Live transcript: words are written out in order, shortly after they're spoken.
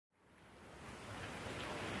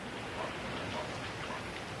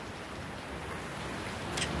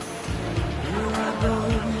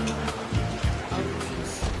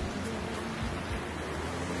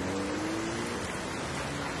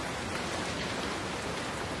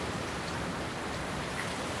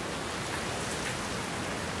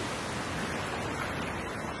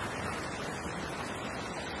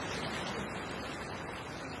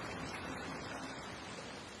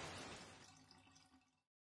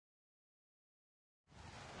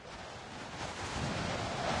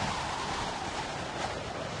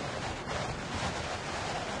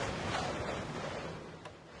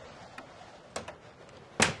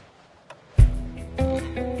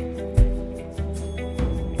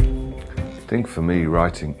think for me,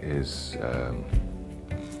 writing is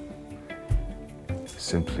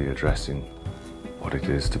simply addressing what it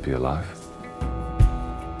is to be alive.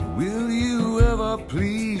 Will you ever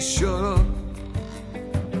please shut up?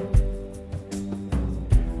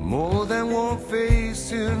 More than one face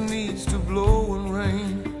here needs to blow and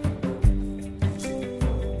rain.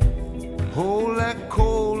 Hold that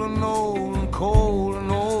cold and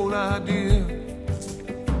old idea,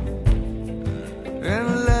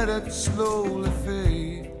 and let it slowly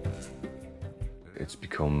fade. It's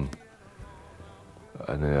become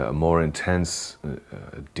a more intense,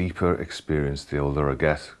 a deeper experience the older I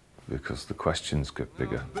get, because the questions get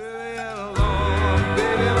bigger.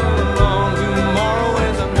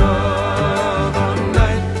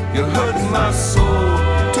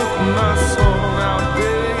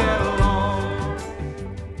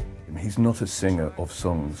 He's not a singer of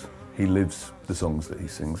songs. He lives the songs that he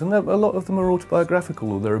sings, and a lot of them are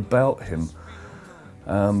autobiographical, or they're about him.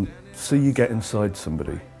 So you get inside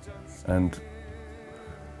somebody, and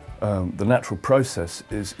the natural process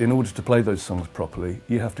is, in order to play those songs properly,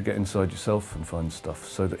 you have to get inside yourself and find stuff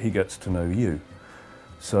so that he gets to know you.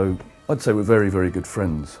 So I'd say we're very, very good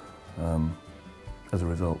friends as a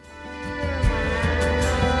result.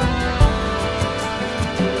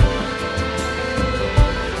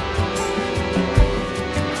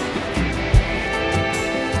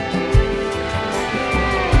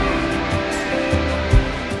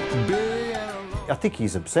 I think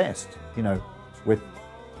he's obsessed, you know, with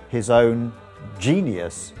his own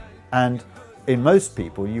genius, and in most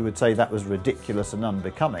people you would say that was ridiculous and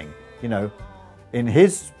unbecoming. You know, in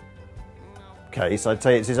his case, I'd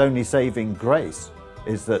say it's his only saving grace,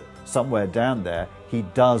 is that somewhere down there he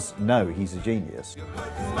does know he's a genius.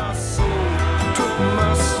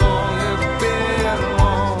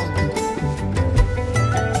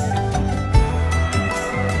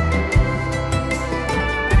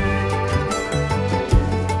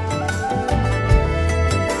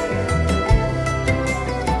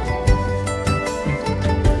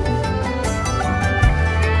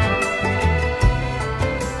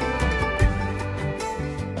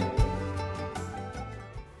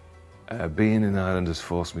 Being in Ireland has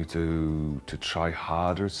forced me to try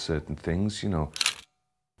harder at certain things, you know.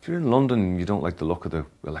 If you're in London and you don't like the look of the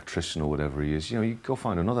electrician or whatever he is, you know, you go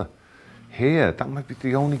find another. Here, that might be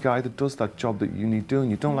the only guy that does that job that you need doing.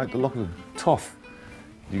 You don't like the look of him. Tough.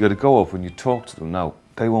 You got to go up when you talk to them. Now,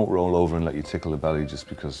 they won't roll over and let you tickle the belly just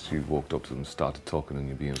because you walked up to them and started talking and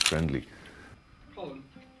you're being friendly. Colin,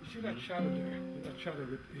 you see that shadow there? That shadow,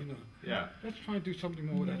 you know. Yeah. Let's try and do something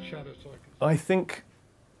more with that shadow so I can... I think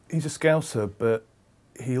he's a Scouser, but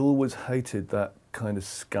he always hated that kind of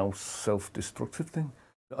Scouse self-destructive thing.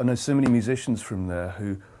 I know so many musicians from there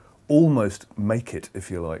who almost make it,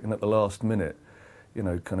 if you like, and at the last minute, you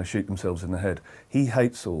know, kind of shoot themselves in the head. He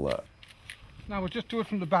hates all that. Now we'll just do it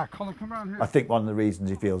from the back. Colin, come around here. I think one of the reasons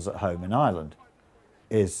he feels at home in Ireland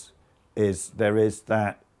is there is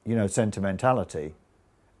that, you know, sentimentality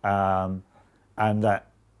and that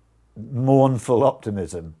mournful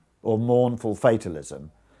optimism or mournful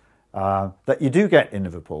fatalism that you do get in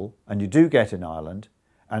Liverpool and you do get in Ireland,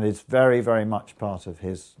 and it's very, very much part of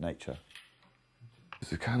his nature.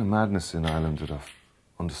 There's a kind of madness in Ireland that I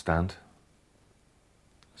understand.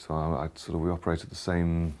 So we operate at the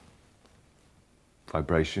same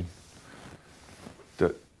vibration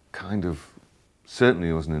that kind of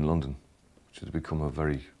certainly wasn't in London, which has become a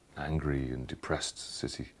very angry and depressed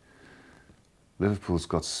city. Liverpool's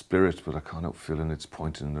got spirit, but I can't help feeling it's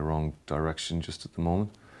pointing in the wrong direction just at the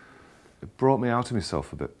moment. It brought me out of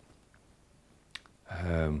myself a bit.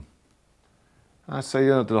 I'd say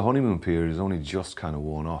the honeymoon period is only just kind of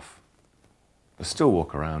worn off. I still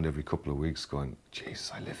walk around every couple of weeks going,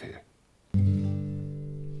 Jesus, I live here.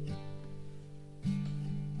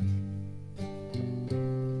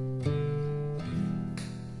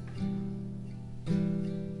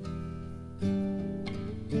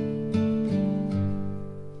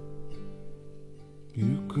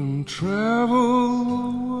 You can travel the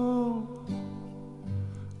world,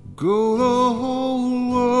 go the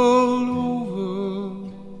whole world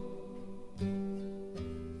over,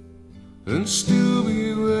 and still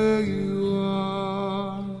be where you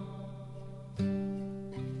are,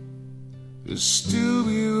 and still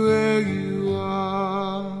be where you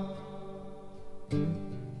are.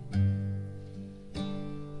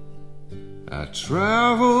 I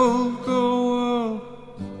traveled the world,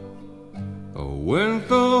 I went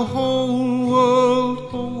the whole world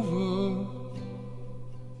over,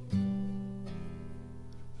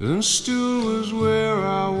 and still was where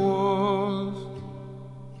I was,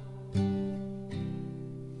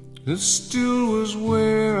 and still was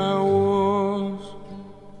where I was.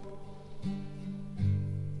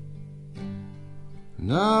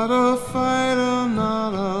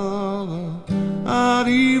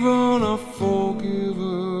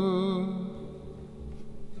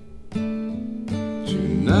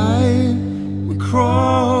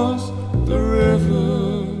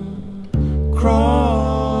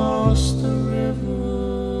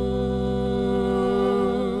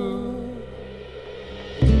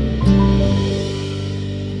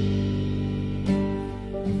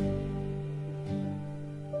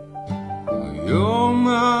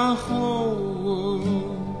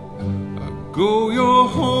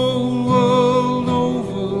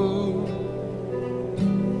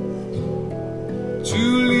 to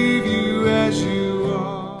leave you as you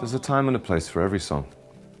are. There's a time and a place for every song.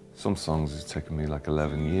 Some songs it's taken me like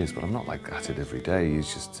 11 years, but I'm not like at it every day.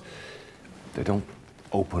 It's just, they don't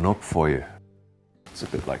open up for you. It's a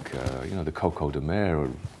bit like, you know, the Coco de Mer, or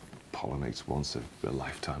pollinates once a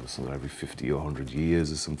lifetime or something, every 50 or 100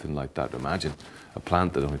 years or something like that. Imagine a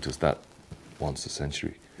plant that only does that once a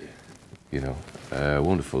century. You know,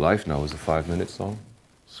 Wonderful Life now is a 5-minute song.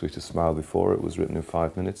 Sweetest Smile Before It was written in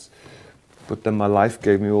 5 minutes. But then my life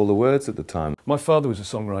gave me all the words at the time. My father was a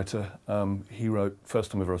songwriter. He wrote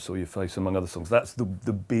First Time Ever I Saw Your Face, among other songs. That's the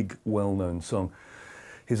big, well-known song.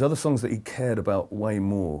 His other songs that he cared about way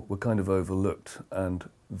more were kind of overlooked, and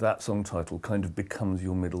that song title kind of becomes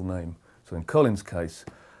your middle name. So in Colin's case,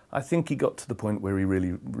 I think he got to the point where he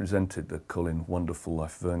really resented the Colin Wonderful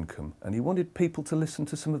Life Verncombe, and he wanted people to listen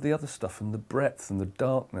to some of the other stuff and the breadth and the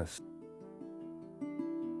darkness.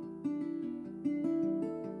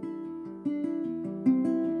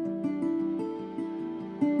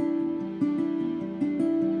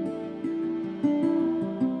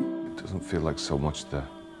 Feel like so much the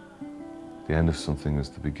end of something is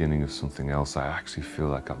the beginning of something else. I actually feel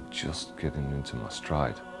like I'm just getting into my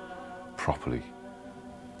stride properly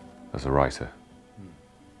as a writer,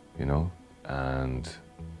 you know, and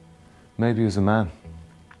maybe as a man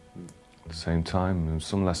at the same time. And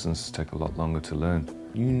some lessons take a lot longer to learn.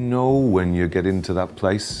 You know when you get into that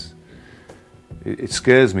place. It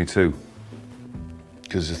scares me too,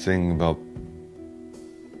 because the thing about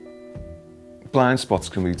blind spots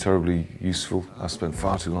can be terribly useful. I spent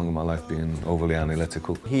far too long in my life being overly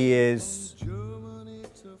analytical. He is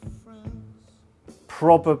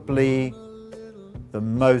probably the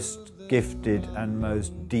most gifted and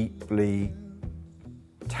most deeply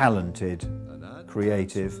talented,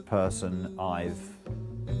 creative person I've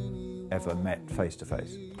ever met face to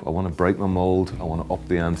face. I want to break my mould, I want to up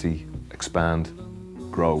the ante, expand,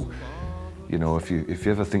 grow. You know, if you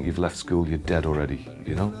ever think you've left school, you're dead already,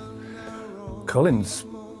 you know? Colin's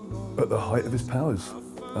at the height of his powers.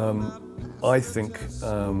 I think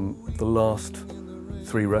the last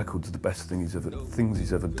 3 records are the best things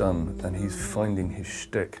he's ever done, and he's finding his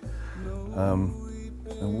shtick. And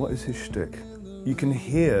what is his shtick? You can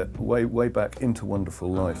hear way back into Wonderful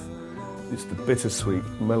Life. It's the bittersweet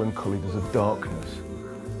melancholy. There's a darkness.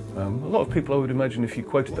 A lot of people, I would imagine, if you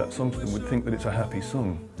quoted that song to them, would think that it's a happy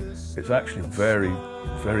song. It's actually a very,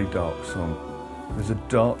 very dark song. There's a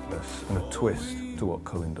darkness and a twist to what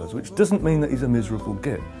Colin does, which doesn't mean that he's a miserable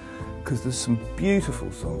git, because there's some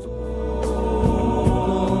beautiful songs.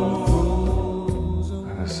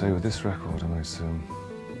 I gotta say, with this record, I mean,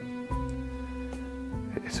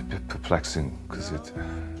 it's a bit perplexing, because the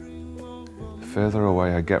further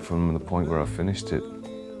away I get from the point where I finished it,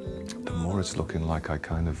 the more it's looking like I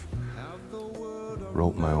kind of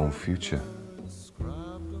wrote my own future.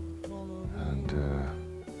 And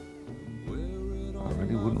I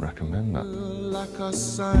really wouldn't recommend that. Like a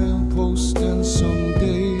signpost, and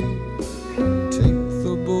someday